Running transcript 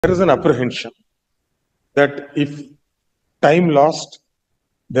There is an apprehension that if time lost,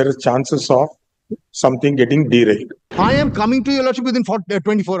 there is chances of something getting derailed. I am coming to your lordship within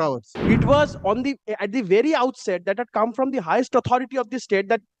 24 hours. It was at the very outset that had come from the highest authority of the state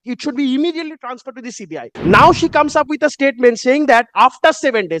that it should be immediately transferred to the CBI. Now she comes up with a statement saying that after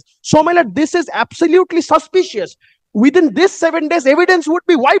 7 days. So my lord, this is absolutely suspicious. Within this 7 days, evidence would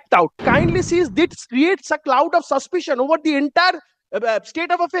be wiped out. Kindly sees this creates a cloud of suspicion over the entire state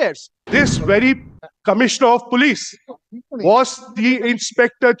of affairs. This very commissioner of police was the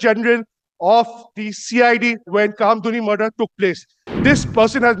inspector general of the CID when Kamduni murder took place. This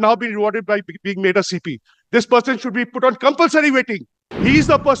person has now been rewarded by being made a CP. This person should be put on compulsory waiting. He is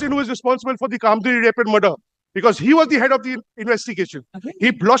the person who is responsible for the Kamduni rape and murder because he was the head of the investigation.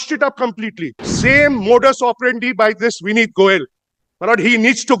 He blushed it up completely. Same modus operandi by this Vineet Goel. But he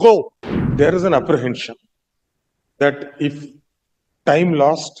needs to go. There is an apprehension that if time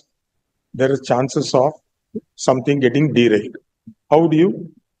lost, there is chances of something getting derailed. How do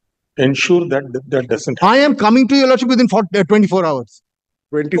you ensure that that doesn't happen? I am coming to your lordship within 24 hours.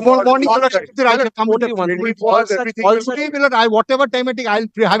 Tomorrow morning, your lordship, I will come with whatever time I take, I'll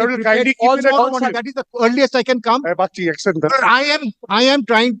have it prepared. That is the earliest I can come. I am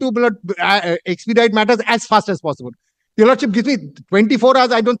trying to expedite matters as fast as possible. Your lordship gives me 24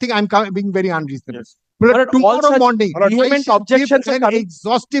 hours. I don't think I'm being very unreasonable. Yes. Tomorrow morning, vehement objections an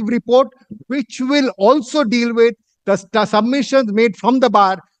exhaustive report which will also deal with the submissions made from the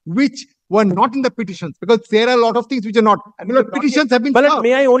bar which were not in the petitions, because there are a lot of things which are not. Petitions have been But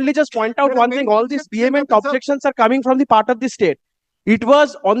may I only just point out one thing? All these vehement objections are coming from the part of the state. It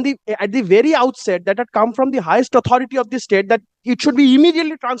was at the very outset that had come from the highest authority of the state that it should be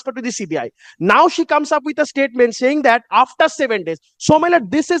immediately transferred to the CBI. Now she comes up with a statement saying that after 7 days. So my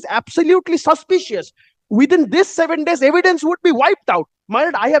lord, this is absolutely suspicious. Within this 7 days, evidence would be wiped out. My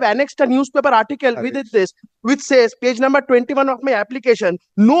lord, I have annexed a newspaper article with this, which says, page number 21 of my application,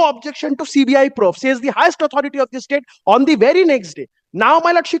 no objection to CBI probe, says the highest authority of the state on the very next day. Now,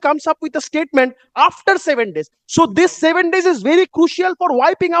 my lord, she comes up with a statement after 7 days. So this 7 days is very crucial for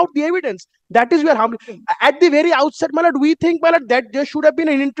wiping out the evidence. That is where at the very outset, my lord, we think, my lord, that there should have been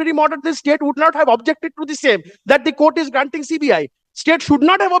an interim order. The state would not have objected to the same, that the court is granting CBI. State should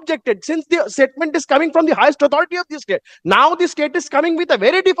not have objected since the statement is coming from the highest authority of the state. Now the state is coming with a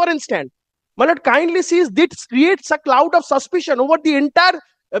very different stand. My lord, kindly sees this creates a cloud of suspicion over the entire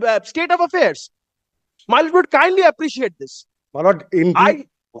state of affairs. My lord would kindly appreciate this. My lord,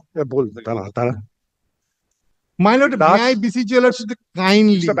 my lord, may I beseech your lordship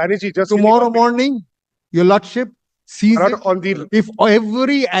kindly, tomorrow morning, your lordship sees if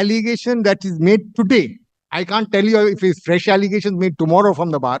every allegation that is made today, I can't tell you if it's fresh allegations made tomorrow from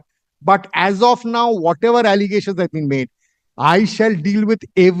the bar, but as of now, whatever allegations have been made, I shall deal with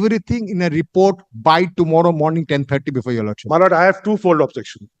everything in a report by tomorrow morning, 10:30 before your lordship. My lord, I have twofold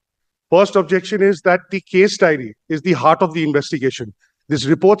objection. First objection is that the case diary is the heart of the investigation. These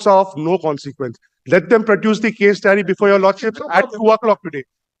reports are of no consequence. Let them produce the case diary before your lordship at 2 o'clock today.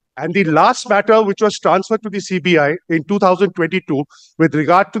 And the last matter, which was transferred to the CBI in 2022, with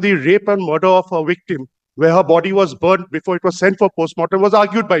regard to the rape and murder of a victim, where her body was burnt before it was sent for postmortem, was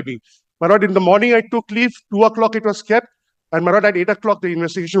argued by me. My lord, in the morning I took leave, 2 o'clock it was kept, and my lord, at 8 o'clock the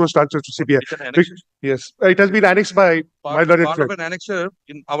investigation was transferred to CBI. Yes, it has been annexed by my lord. Part of an annexure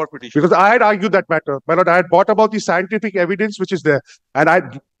in our petition. Because I had argued that matter. My lord, I had brought about the scientific evidence which is there. And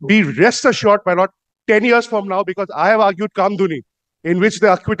I'd be rest assured, my lord, 10 years from now, because I have argued Kamduni, in which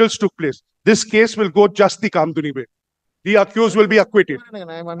the acquittals took place. This case will go just the Kamduni way. The accused will be acquitted.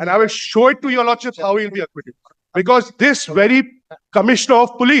 And I will show it to your lordship how he will be acquitted. Because this very commissioner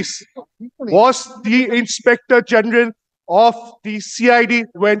of police was the inspector general of the CID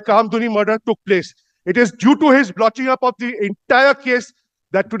when Kamduni murder took place. It is due to his blotching up of the entire case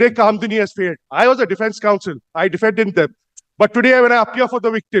that today Kamduni has failed. I was a defense counsel. I defended them. But today when I appear for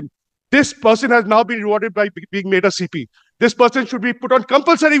the victim, this person has now been rewarded by being made a CP. This person should be put on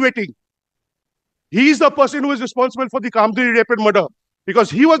compulsory waiting. He is the person who is responsible for the Kamduni rape and murder because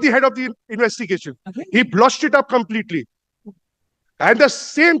he was the head of the investigation. He blushed it up completely. And the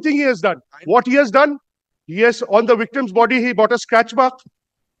same thing he has done. What he has done, he has, on the victim's body, he bought a scratch mark.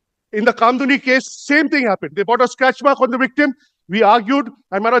 In the Kamduni case, same thing happened. They bought a scratch mark on the victim. We argued,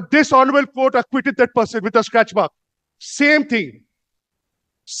 and this honorable court acquitted that person with a scratch mark. Same thing.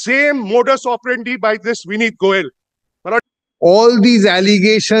 Same modus operandi by this Vineet Goel. All these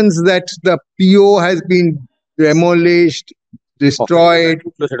allegations that the PO has been demolished, destroyed,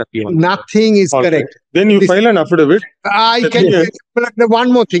 nothing is correct. Then you file an affidavit. I can.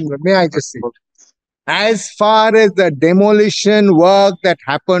 One more thing, may I just say? As far as the demolition work that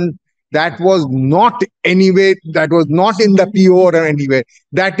happened, that was not anywhere, that was not in the PO or anywhere.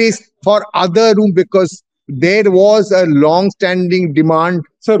 That is for other room, because there was a long-standing demand.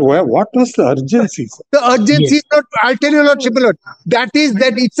 Sir, what was the urgency, sir? The urgency is not, I'll tell you, Lordship, that is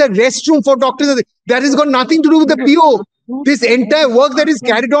that it's a restroom for doctors. That has got nothing to do with the PO. This entire work that is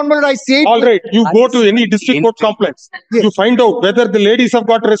carried on, I say. All right, you go to any district court complex. Yes. You find out whether the ladies have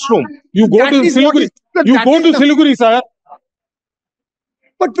got restroom. You go to Siliguri. You go to Siliguri, sir.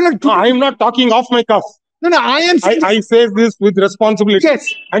 But I am not talking off my cuff. No, I am saying. I say this with responsibility.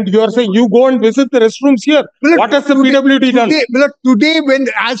 Yes. And you are saying you go and visit the restrooms here. What has the PWD done? Today, when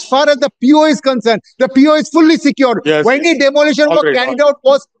as far as the PO is concerned, the PO is fully secured. Yes. When the demolition was carried out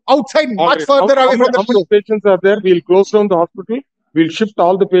was outside, much further away from the PO. How many patients are there? We'll close down the hospital. We'll shift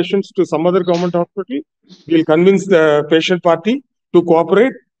all the patients to some other government hospital. We'll convince the patient party to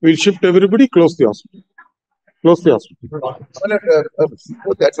cooperate. We'll shift everybody, close the hospital. Close the hospital.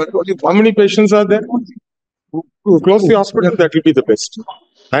 How many patients are there? Close the hospital, that will be the best.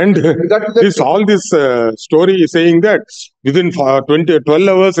 And all this story is saying that within 12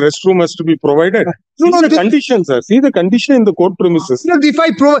 hours, restroom has to be provided. No, the conditions, sir. See the condition in the court premises. No,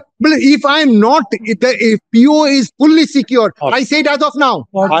 if I'm not, if PO is fully secured, I say it as of now.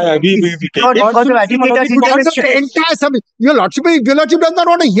 I agree. Your Lordship does not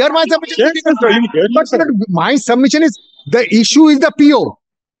want to hear my submission. But my submission is, the issue is the PO.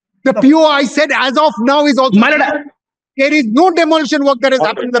 The PO, I said, as of now is also. There is no demolition work that has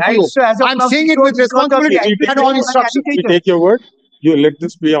happened in the PO. I'm saying it with responsibility and on instruction. We take your word. You let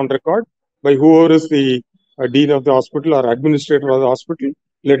this be on record by whoever is the dean of the hospital or administrator of the hospital.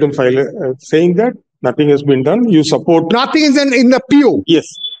 Let him file saying that nothing has been done. You support. Nothing is in the PO. Yes.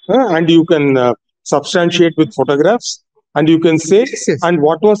 And you can substantiate with photographs. And you can say, and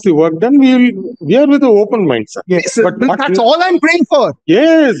what was the work done? We are with an open mind, sir. Yes, but that's all I'm praying for.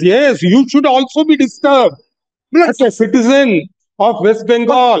 Yes. You should also be disturbed. As a citizen of West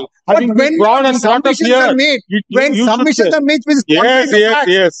Bengal, having been brought and brought up here, when submissions are made,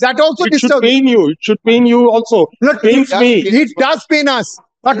 yes, that also disturbs. It should pain you. It should pain you also. It pains me. It does pain us.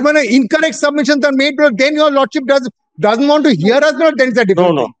 But when incorrect submissions are made, then your Lordship doesn't want to hear us. Then it's a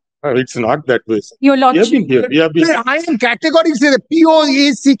different. No. It's not that way, sir. Your Lordship. I am categorically saying the PO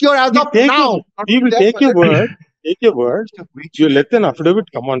is secure as of now. We will take your word. Take your word. You let an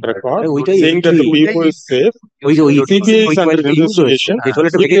affidavit come on record saying that the PO is safe. CBI is under investigation. If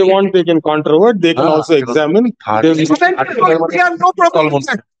they want, they can controvert. They can also examine. We have no problem with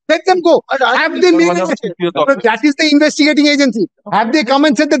that. Let them go. Have they made that is the investigating agency. Have they come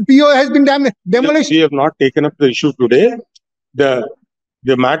and said that PO has been demolished? We have not taken up the issue today.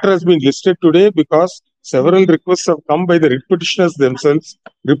 The matter has been listed today because several requests have come by the writ petitioners themselves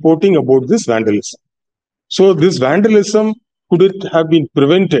reporting about this vandalism. So this vandalism, could it have been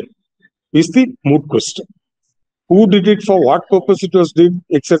prevented, is the moot question. Who did it, for what purpose it was did,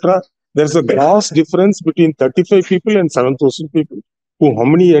 etc. There's a gross difference between 35 people and 7,000 people. How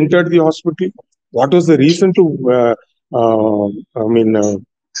many entered the hospital? What was the reason to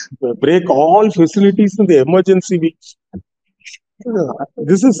break all facilities in the emergency weeks?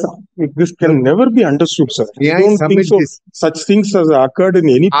 This can never be understood, sir. I don't think so. Such things have occurred in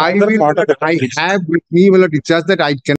any other part of the country. I have with me, it's just that I can